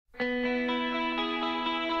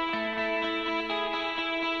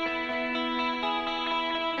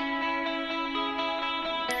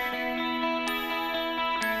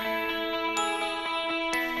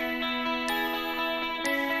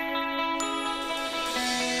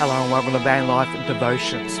Hello and welcome to Van Life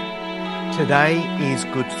Devotions. Today is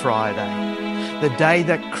Good Friday, the day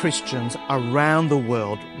that Christians around the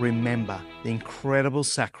world remember the incredible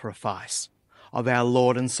sacrifice of our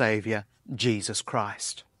Lord and Saviour, Jesus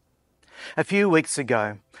Christ. A few weeks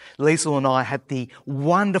ago, Liesl and I had the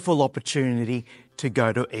wonderful opportunity to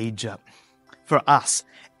go to Egypt. For us,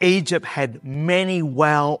 Egypt had many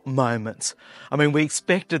wow moments. I mean, we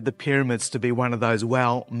expected the pyramids to be one of those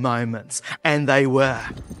wow moments, and they were.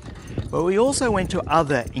 But we also went to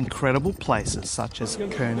other incredible places, such as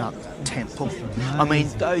Karnak Temple. I mean,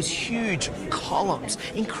 those huge columns,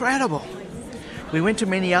 incredible. We went to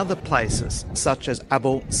many other places, such as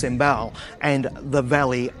Abu Simbel and the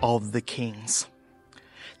Valley of the Kings.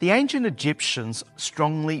 The ancient Egyptians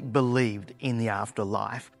strongly believed in the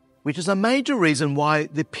afterlife, which is a major reason why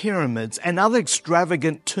the pyramids and other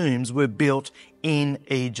extravagant tombs were built in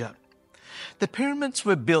Egypt. The pyramids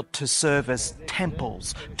were built to serve as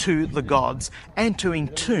temples to the gods and to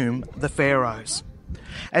entomb the pharaohs.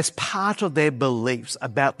 As part of their beliefs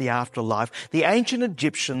about the afterlife, the ancient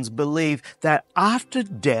Egyptians believed that after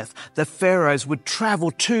death, the pharaohs would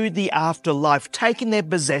travel to the afterlife, taking their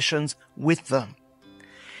possessions with them.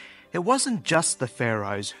 It wasn't just the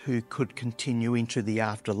pharaohs who could continue into the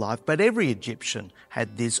afterlife, but every Egyptian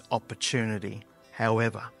had this opportunity.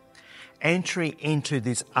 However, entry into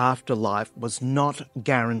this afterlife was not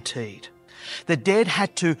guaranteed. The dead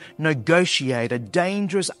had to negotiate a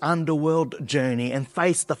dangerous underworld journey and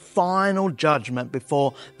face the final judgment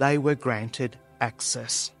before they were granted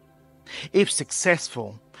access. If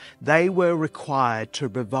successful, they were required to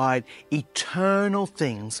provide eternal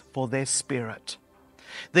things for their spirit.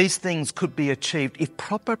 These things could be achieved if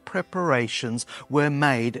proper preparations were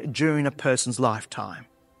made during a person's lifetime.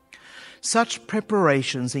 Such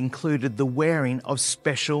preparations included the wearing of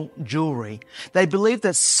special jewelry. They believed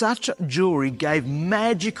that such jewelry gave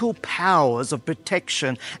magical powers of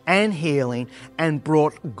protection and healing and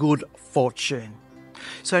brought good fortune.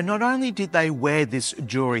 So not only did they wear this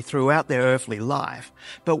jewelry throughout their earthly life,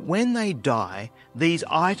 but when they die, these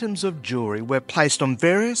items of jewelry were placed on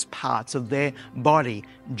various parts of their body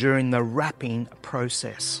during the wrapping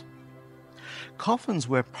process. Coffins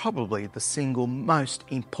were probably the single most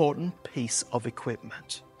important piece of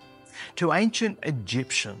equipment. To ancient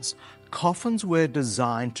Egyptians, coffins were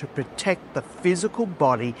designed to protect the physical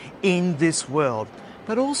body in this world,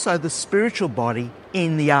 but also the spiritual body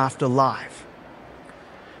in the afterlife.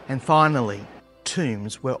 And finally,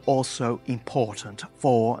 tombs were also important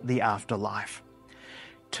for the afterlife.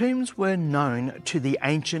 Tombs were known to the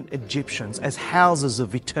ancient Egyptians as houses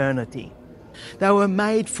of eternity. They were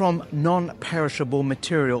made from non-perishable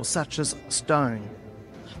materials such as stone.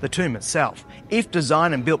 The tomb itself, if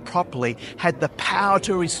designed and built properly, had the power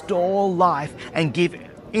to restore life and give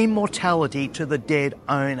immortality to the dead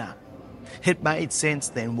owner. It made sense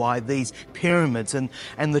then why these pyramids and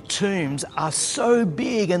the tombs are so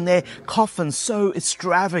big and their coffins so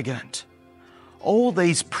extravagant. All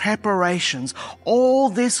these preparations, all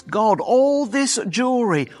this gold, all this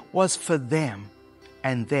jewelry was for them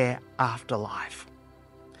and their afterlife.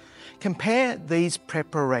 Compare these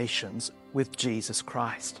preparations with Jesus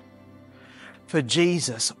Christ. For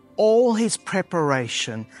Jesus, all his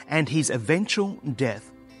preparation and his eventual death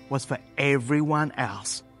was for everyone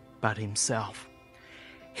else but himself.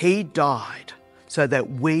 He died so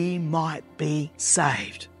that we might be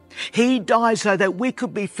saved. He died so that we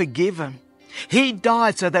could be forgiven. He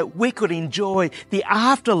died so that we could enjoy the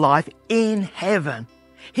afterlife in heaven.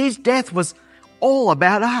 His death was all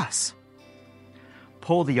about us.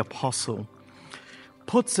 Paul the Apostle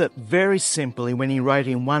puts it very simply when he wrote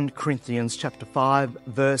in 1 Corinthians chapter 5,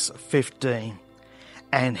 verse 15,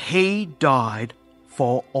 and he died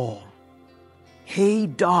for all. He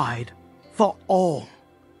died for all.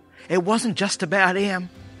 It wasn't just about him.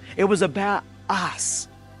 It was about us,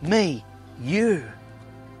 me, you.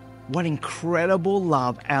 What incredible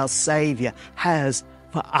love our Saviour has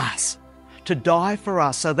for us, to die for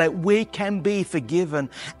us so that we can be forgiven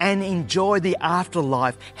and enjoy the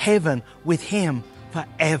afterlife, heaven, with him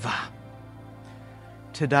forever.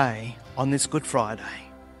 Today, on this Good Friday,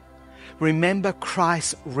 remember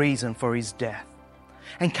Christ's reason for his death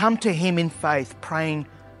and come to him in faith, praying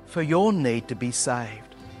for your need to be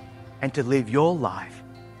saved and to live your life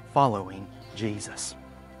following Jesus.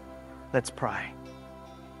 Let's pray.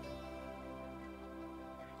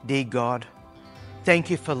 Dear God, thank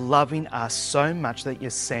you for loving us so much that you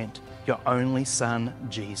sent your only Son,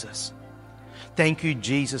 Jesus. Thank you,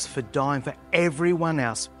 Jesus, for dying for everyone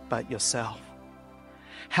else but yourself.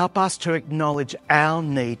 Help us to acknowledge our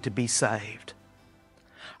need to be saved.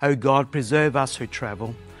 O God, preserve us who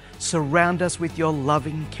travel, Surround us with your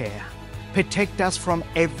loving care. Protect us from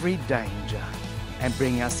every danger and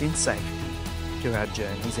bring us in safety to our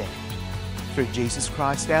journey's end. Through Jesus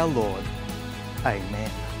Christ our Lord.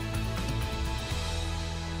 Amen.